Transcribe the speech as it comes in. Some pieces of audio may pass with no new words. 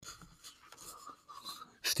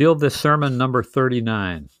Field this sermon number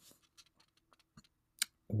 39.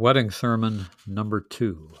 Wedding sermon number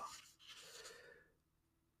 2.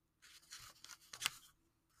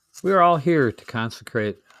 We are all here to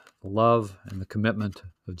consecrate the love and the commitment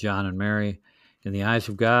of John and Mary in the eyes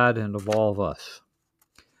of God and of all of us.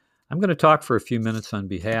 I'm going to talk for a few minutes on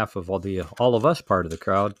behalf of all of us part of the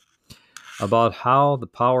crowd about how the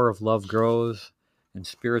power of love grows and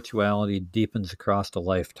spirituality deepens across a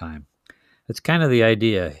lifetime. It's kind of the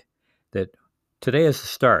idea that today is the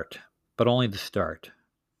start, but only the start.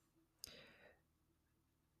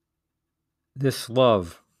 This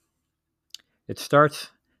love, it starts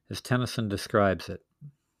as Tennyson describes it.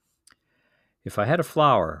 If I had a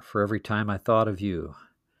flower for every time I thought of you,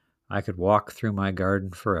 I could walk through my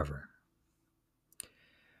garden forever.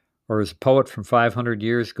 Or as a poet from 500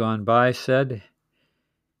 years gone by said,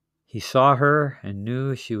 he saw her and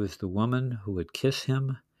knew she was the woman who would kiss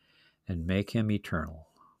him and make him eternal.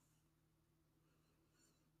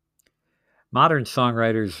 Modern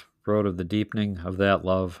songwriters wrote of the deepening of that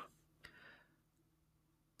love.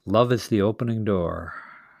 Love is the opening door.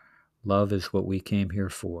 Love is what we came here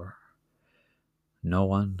for. No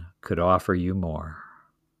one could offer you more.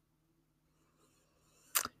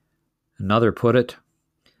 Another put it,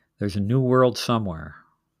 there's a new world somewhere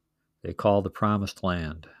they call the Promised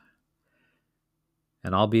Land.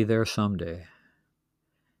 And I'll be there someday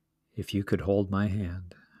if you could hold my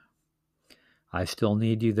hand. I still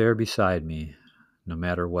need you there beside me, no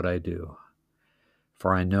matter what I do,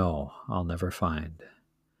 for I know I'll never find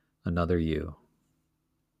another you.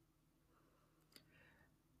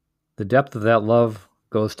 The depth of that love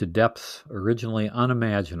goes to depths originally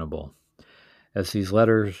unimaginable, as these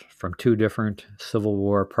letters from two different Civil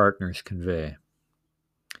War partners convey.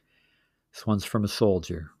 This one's from a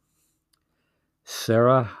soldier.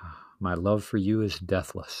 Sarah, my love for you is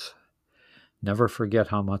deathless. Never forget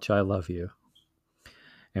how much I love you.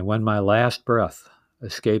 And when my last breath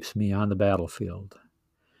escapes me on the battlefield,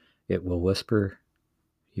 it will whisper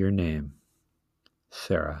your name,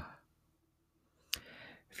 Sarah.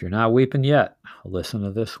 If you're not weeping yet, listen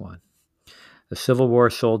to this one. A Civil War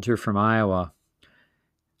soldier from Iowa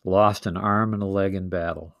lost an arm and a leg in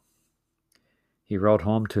battle. He wrote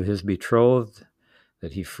home to his betrothed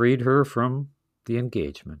that he freed her from the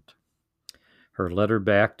engagement. Her letter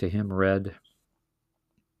back to him read,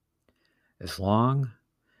 as long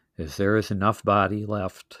as there is enough body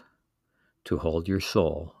left to hold your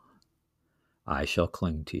soul, I shall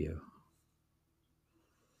cling to you.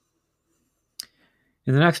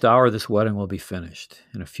 In the next hour, this wedding will be finished.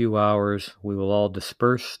 In a few hours, we will all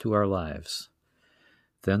disperse to our lives.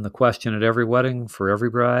 Then the question at every wedding for every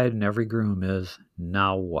bride and every groom is,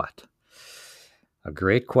 now what? A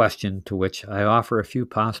great question to which I offer a few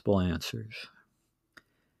possible answers.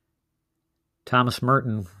 Thomas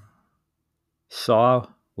Merton saw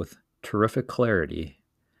with terrific clarity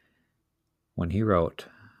when he wrote,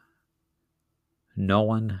 no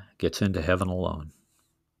one gets into heaven alone.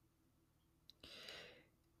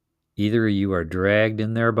 Either you are dragged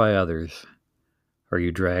in there by others, or you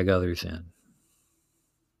drag others in.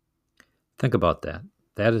 Think about that.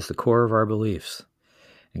 That is the core of our beliefs.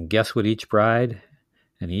 And guess what each bride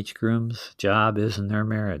and each groom's job is in their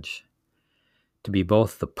marriage? To be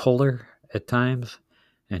both the puller at times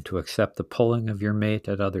and to accept the pulling of your mate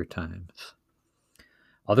at other times.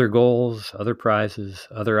 Other goals, other prizes,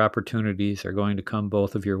 other opportunities are going to come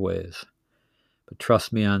both of your ways. But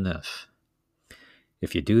trust me on this.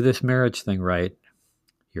 If you do this marriage thing right,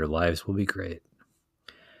 your lives will be great.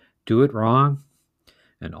 Do it wrong,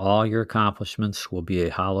 and all your accomplishments will be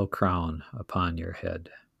a hollow crown upon your head.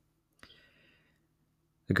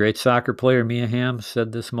 The great soccer player Mia Hamm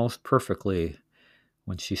said this most perfectly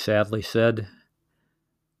when she sadly said,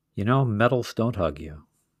 you know, medals don't hug you.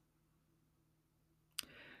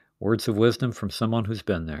 Words of wisdom from someone who's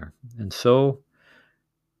been there. And so,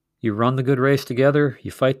 you run the good race together,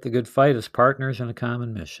 you fight the good fight as partners in a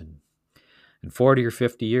common mission. And 40 or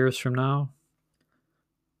 50 years from now,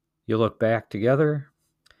 you look back together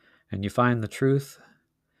and you find the truth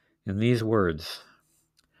in these words.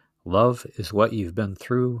 Love is what you've been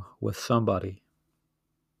through with somebody.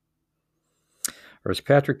 Or as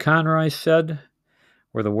Patrick Conroy said,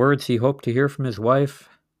 were the words he hoped to hear from his wife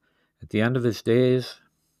at the end of his days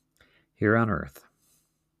here on earth.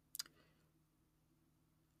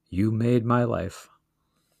 You made my life.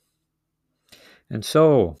 And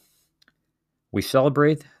so, we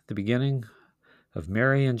celebrate the beginning of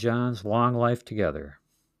Mary and John's long life together.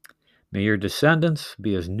 May your descendants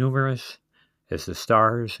be as numerous as the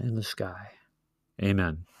stars in the sky.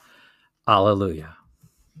 Amen. Alleluia.